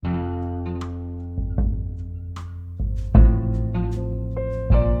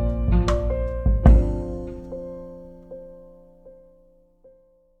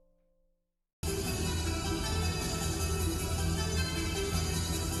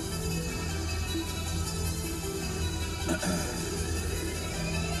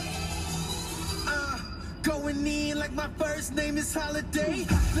Going in like my first name is Holiday.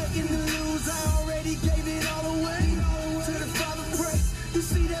 Begging to lose, I already gave it all away. To the Father pray. You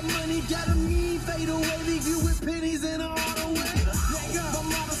see that money gotta mean fade away. Leave you with pennies in a auto way. My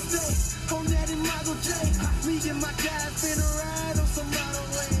mama stay on that Imago J. Me and my guys finna ride on some auto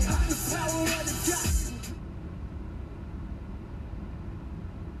way. The power of the God.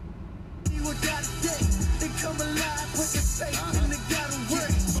 See what God did. They come alive, put your faith in the God of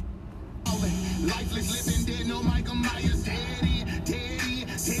work. Lifeless living dead, no Michael Myers, dead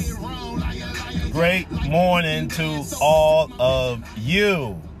wrong, liar. Great morning to all of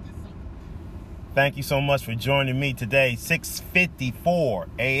you. Thank you so much for joining me today, 6:54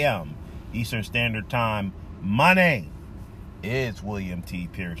 a.m. Eastern Standard Time. My name is William T.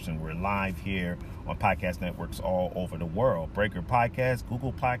 Pearson. We're live here on podcast networks all over the world. Breaker Podcast,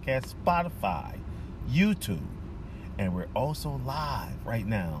 Google Podcast, Spotify, YouTube. And we're also live right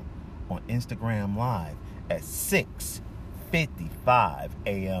now on Instagram Live at 6:55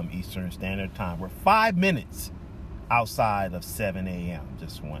 a.m. Eastern Standard Time. We're 5 minutes outside of 7 a.m.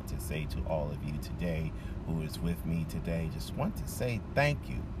 Just want to say to all of you today who is with me today, just want to say thank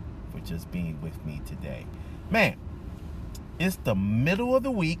you for just being with me today. Man, it's the middle of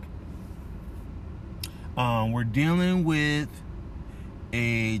the week. We're dealing with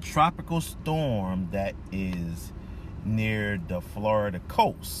a tropical storm that is near the Florida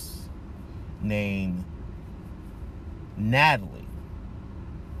coast, named Natalie.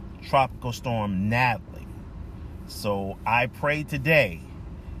 Tropical storm Natalie. So I pray today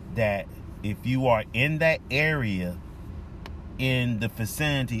that if you are in that area in the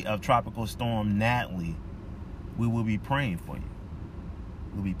vicinity of tropical storm Natalie, we will be praying for you.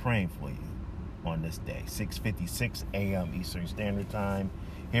 We'll be praying for you on this day, 6:56 a.m. Eastern Standard Time.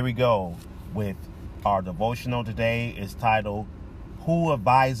 Here we go with our devotional today. Is titled, Who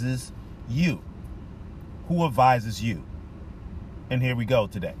Advises You? Who advises you? And here we go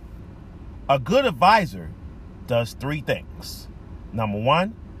today. A good advisor does three things. Number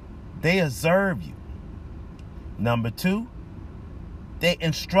one, they observe you. Number two, they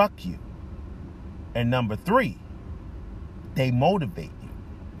instruct you. And number three, they motivate you.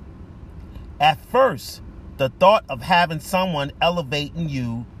 At first, the thought of having someone elevating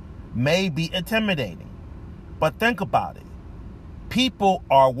you may be intimidating. But think about it. People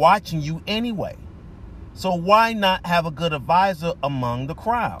are watching you anyway. So why not have a good advisor among the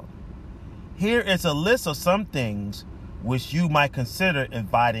crowd? Here is a list of some things which you might consider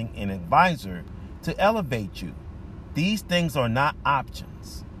inviting an advisor to elevate you. These things are not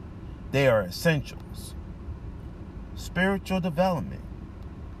options. They are essentials. Spiritual development,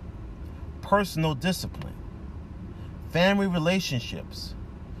 personal discipline, family relationships,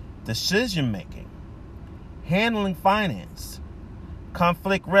 decision making, handling finance,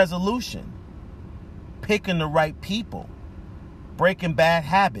 conflict resolution, picking the right people, breaking bad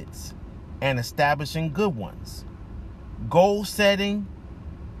habits, and establishing good ones, goal setting,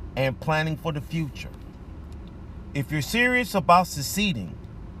 and planning for the future. If you're serious about succeeding,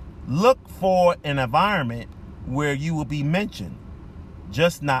 look for an environment where you will be mentioned,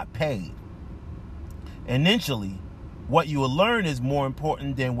 just not paid. Initially, what you will learn is more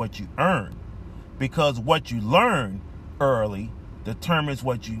important than what you earn, because what you learn early determines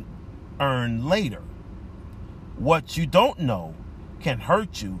what you earn later. What you don't know can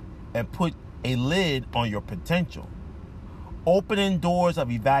hurt you and put a lid on your potential. Opening doors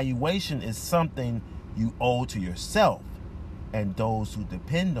of evaluation is something you owe to yourself and those who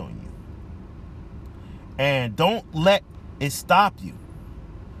depend on you. And don't let it stop you.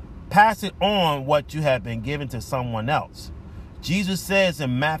 Pass it on what you have been given to someone else. Jesus says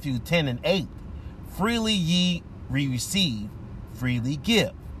in Matthew 10:8, freely ye receive, freely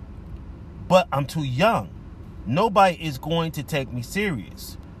give. But I'm too young. Nobody is going to take me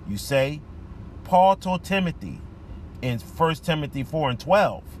serious, you say. Paul told Timothy in 1 Timothy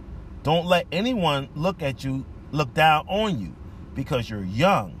 4:12, don't let anyone look down on you because you're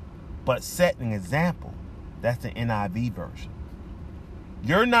young, but set an example. That's the NIV version.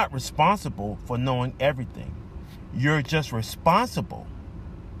 You're not responsible for knowing everything. You're just responsible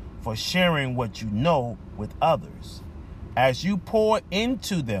for sharing what you know with others. As you pour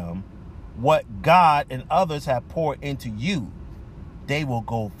into them what God and others have poured into you, they will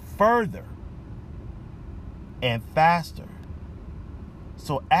go further and faster.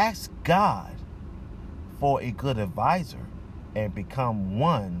 So ask God for a good advisor and become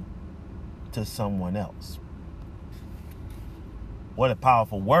one to someone else. What a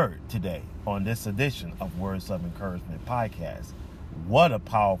powerful word today on this edition of Words of Encouragement podcast. What a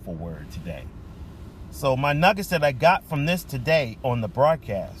powerful word today. So my nuggets that I got from this today on the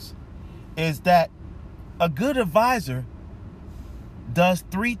broadcast is that a good advisor does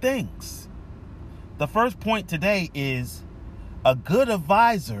 3 things. The first point today is a good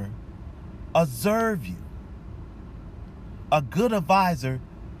advisor observe you. A good advisor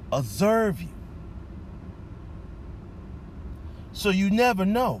observe you. So you never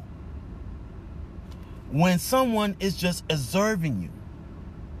know when someone is just observing you.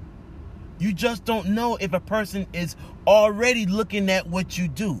 You just don't know if a person is already looking at what you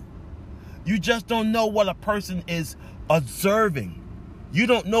do. You just don't know what a person is observing. You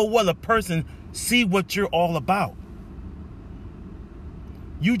don't know what a person see what you're all about.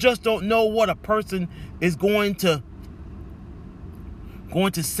 You just don't know what a person is going to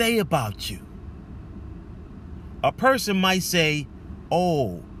say about you. A person might say,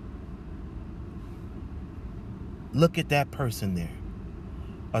 "Oh, look at that person there.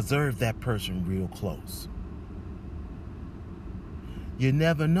 Observe that person real close." You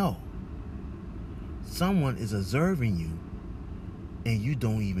never know. Someone is observing you and you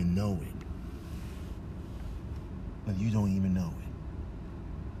don't even know it. And you don't even know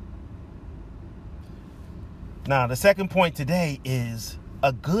it. Now, the second point today is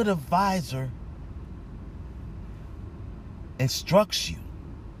a good advisor instructs you.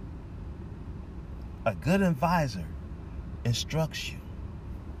 A good advisor instructs you.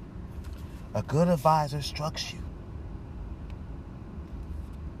 A good advisor instructs you.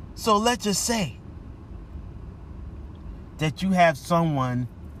 So let's just say that you have someone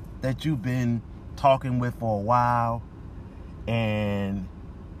that you've been talking with for a while, and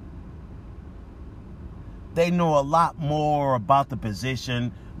they know a lot more about the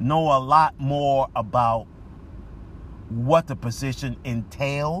position, know a lot more about what the position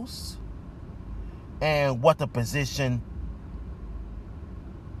entails and what the position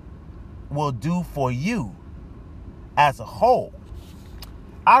will do for you as a whole.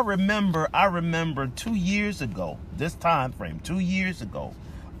 I remember 2 years ago, this time frame, 2 years ago,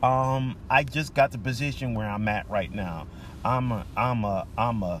 I just got the position where I'm at right now. I'm a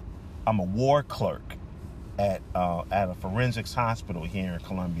ward clerk at a forensics hospital here in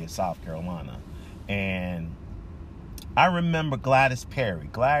Columbia, South Carolina. And I remember Gladys Perry.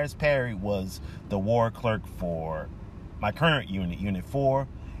 Gladys Perry was the ward clerk for my current unit, Unit 4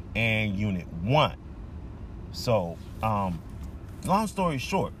 and Unit 1. So, long story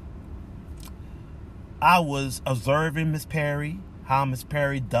short, I was observing Miss Perry, how Miss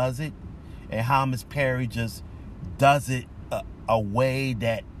Perry does it, and how Miss Perry just does it a way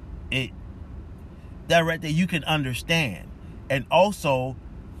that right there you can understand. And also,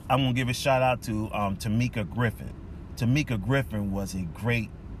 I'm going to give a shout out to Tamika Griffin. Tamika Griffin was a great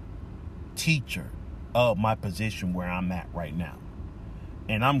teacher of my position where I'm at right now.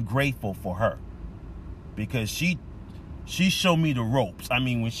 And I'm grateful for her because she showed me the ropes. I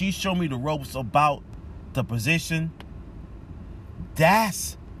mean, when she showed me the ropes about the position,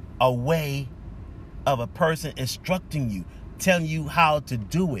 that's a way of a person instructing you, telling you how to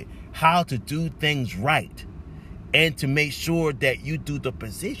do it, how to do things right, and to make sure that you do the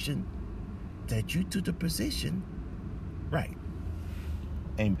position, right.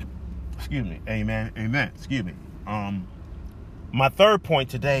 Amen. Excuse me. Amen. Excuse me. My third point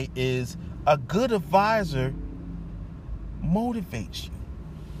today is a good advisor motivates you.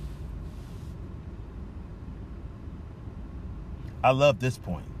 I love this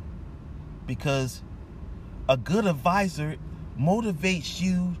point because a good advisor motivates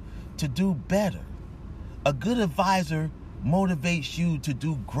you to do better. A good advisor motivates you to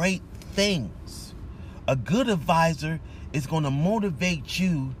do great things. A good advisor is going to motivate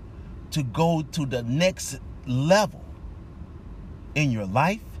you to go to the next level in your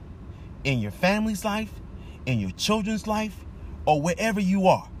life, in your family's life, in your children's life, or wherever you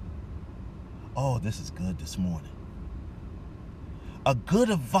are. Oh, this is good this morning. A good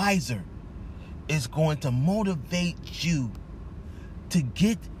advisor is going to motivate you to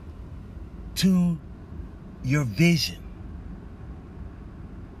get to your vision.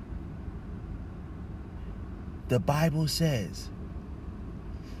 The Bible says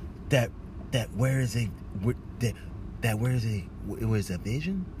that where is a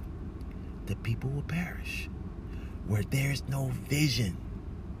vision, the people will perish. Where there's no vision,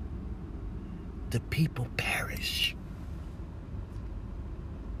 the people perish.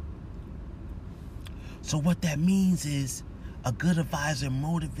 So what that means is a good advisor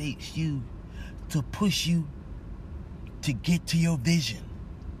motivates you to push you to get to your vision,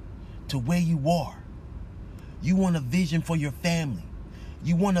 to where you are. You want a vision for your family.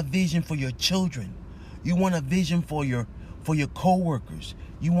 You want a vision for your children. You want a vision for your for your co-workers.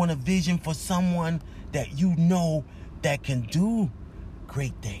 You want a vision for someone that you know that can do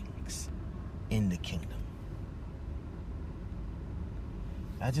great things in the kingdom.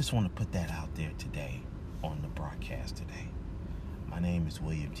 I just want to put that out there today on the broadcast today. My name is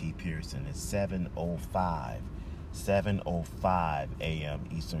William T. Pearson. It's 7:05 a.m.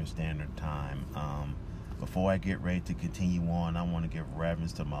 Eastern Standard Time. Before I get ready to continue on, I want to give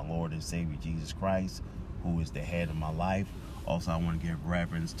reverence to my Lord and Savior Jesus Christ, who is the head of my life. Also, I want to give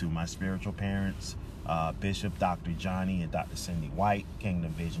reverence to my spiritual parents, Bishop Dr. Johnny and Dr. Cindy White,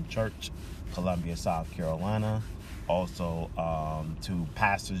 Kingdom Vision Church, Columbia, South Carolina. Also to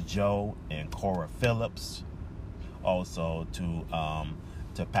Pastors Joe and Cora Phillips. Also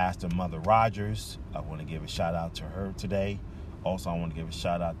to Pastor Mother Rogers. I want to give a shout out to her today. Also, I want to give a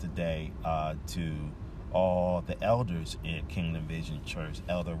shout out today to all the elders in Kingdom Vision Church.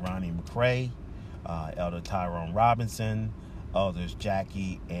 Elder Ronnie McCray, Elder Tyrone Robinson, Elders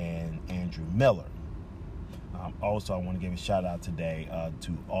Jackie and Andrew Miller. Also, I want to give a shout out today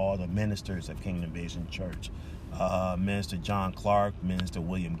to all the ministers of Kingdom Vision Church. Minister John Clark, Minister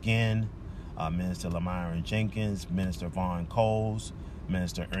William Ginn, Minister Lamyron Jenkins, Minister Vaughn Coles,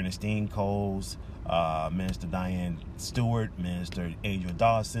 Minister Ernestine Coles, Minister Diane Stewart, Minister Angel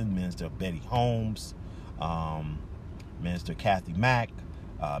Dawson, Minister Betty Holmes, Minister Kathy Mack,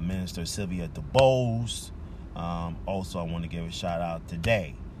 Minister Sylvia DeBose. Also, I want to give a shout out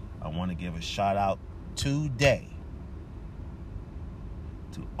today. I want to give a shout out today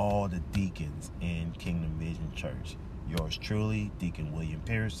to all the deacons in Kingdom Vision Church. Yours truly, Deacon William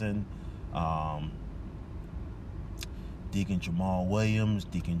Pearson, Deacon Jamal Williams,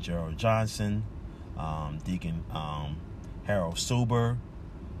 Deacon Gerald Johnson, Deacon Harold Suber,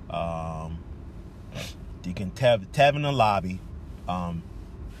 Deacon Tevin the Lobby.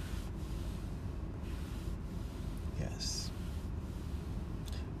 Yes.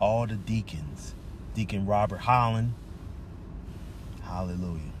 All the deacons. Deacon Robert Holland.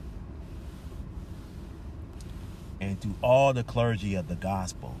 Hallelujah. And to all the clergy of the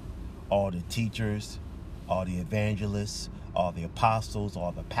gospel, all the teachers, all the evangelists, all the apostles,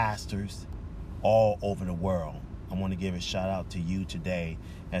 all the pastors, all over the world. I want to give a shout out to you today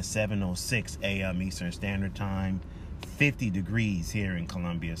at 7:06 a.m. Eastern Standard Time. 50 degrees here in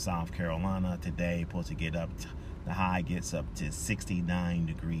Columbia, South Carolina today. Supposed to get up, the high gets up to 69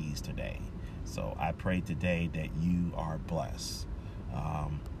 degrees today. So I pray today that you are blessed.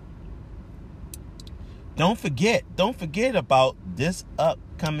 Don't forget about this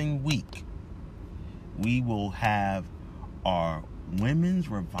upcoming week. We will have our Women's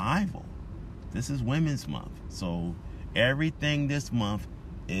Revival. This is Women's Month. So everything this month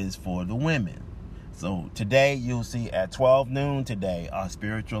is for the women. So today you'll see at 12 noon today, our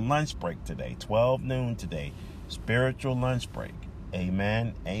spiritual lunch break today. 12 noon today, spiritual lunch break.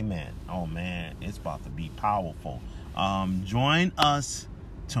 Amen. Amen. Oh man, it's about to be powerful. Join us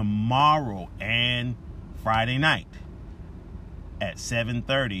tomorrow and Friday night at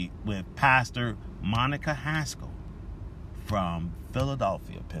 7:30 with Pastor Monica Haskell from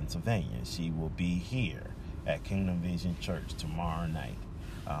Philadelphia, Pennsylvania. She will be here at Kingdom Vision Church tomorrow night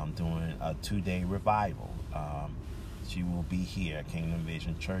doing a 2-day revival. She will be here at Kingdom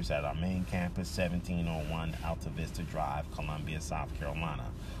Vision Church at our main campus, 1701 Alta Vista Drive, Columbia, South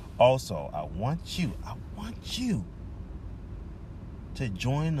Carolina. Also, I want you to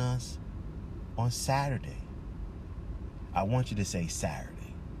join us on Saturday. I want you to say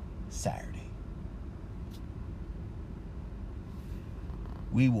Saturday.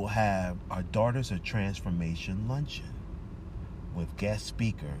 We will have our Daughters of Transformation luncheon with guest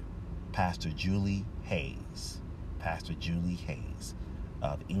speaker, Pastor Julie Hayes. Pastor Julie Hayes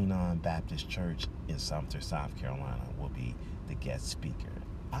of Enon Baptist Church in Sumter, South Carolina will be the guest speaker.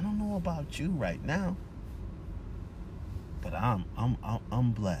 I don't know about you right now, but I'm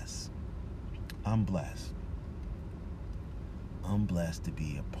blessed. I'm blessed. I'm blessed to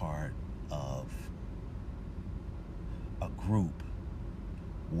be a part of a group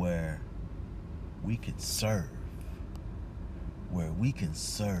where we can serve. Where we can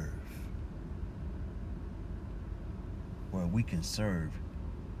serve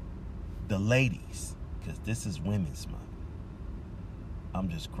the ladies, because this is Women's Month. I'm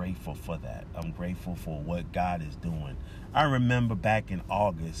just grateful for that. I'm grateful for what God is doing. I remember back in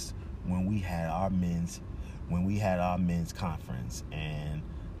August when we had our men's conference and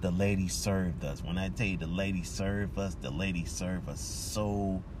the ladies served us. When I tell you the ladies served us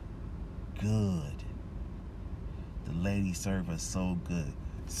so good. The ladies serve us so good.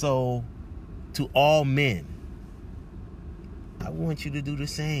 So, to all men, I want you to do the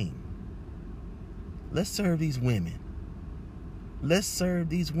same. Let's serve these women. Let's serve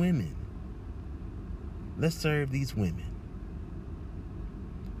these women. Let's serve these women.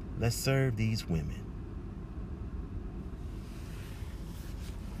 Let's serve these women.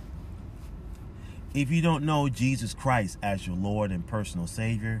 If you don't know Jesus Christ as your Lord and personal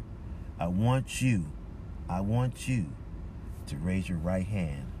Savior, I want you to raise your right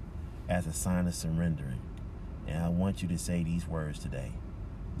hand as a sign of surrendering. And I want you to say these words today.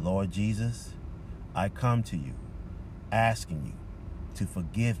 Lord Jesus, I come to you asking you to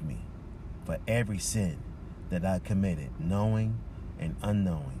forgive me for every sin that I committed, knowing and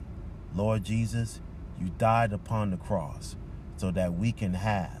unknowing. Lord Jesus, you died upon the cross so that we can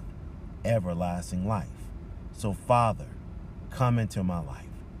have everlasting life. So Father, come into my life,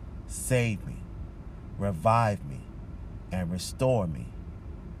 save me, revive me, and restore me,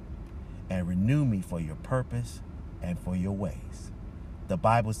 and renew me for your purpose and for your ways. The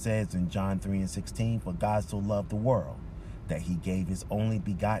Bible says in John 3:16, for God so loved the world that he gave his only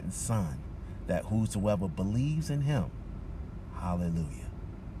begotten Son, that whosoever believes in him, hallelujah,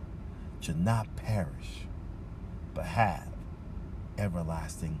 should not perish, but have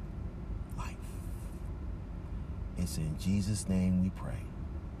everlasting life. It's in Jesus' name we pray.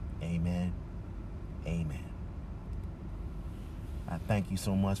 Amen. Amen. I thank you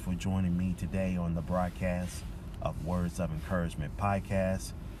so much for joining me today on the broadcast of Words of Encouragement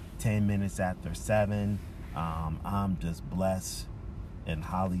podcast. 10 minutes after 7. I'm just blessed and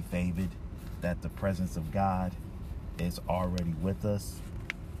highly favored that the presence of God is already with us.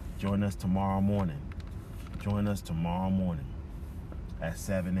 Join us tomorrow morning. Join us tomorrow morning at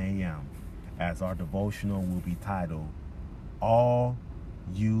 7 a.m. as our devotional will be titled, All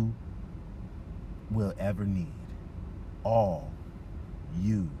You Will Ever Need. All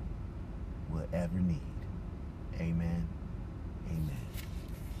you will ever need. Amen. Amen.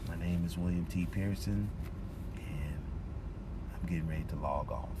 My name is William T. Pearson, and I'm getting ready to log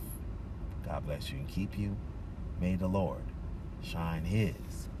off. God bless you and keep you. May the Lord shine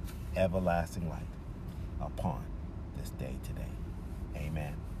his everlasting light upon this day today.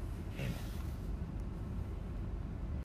 Amen. Amen.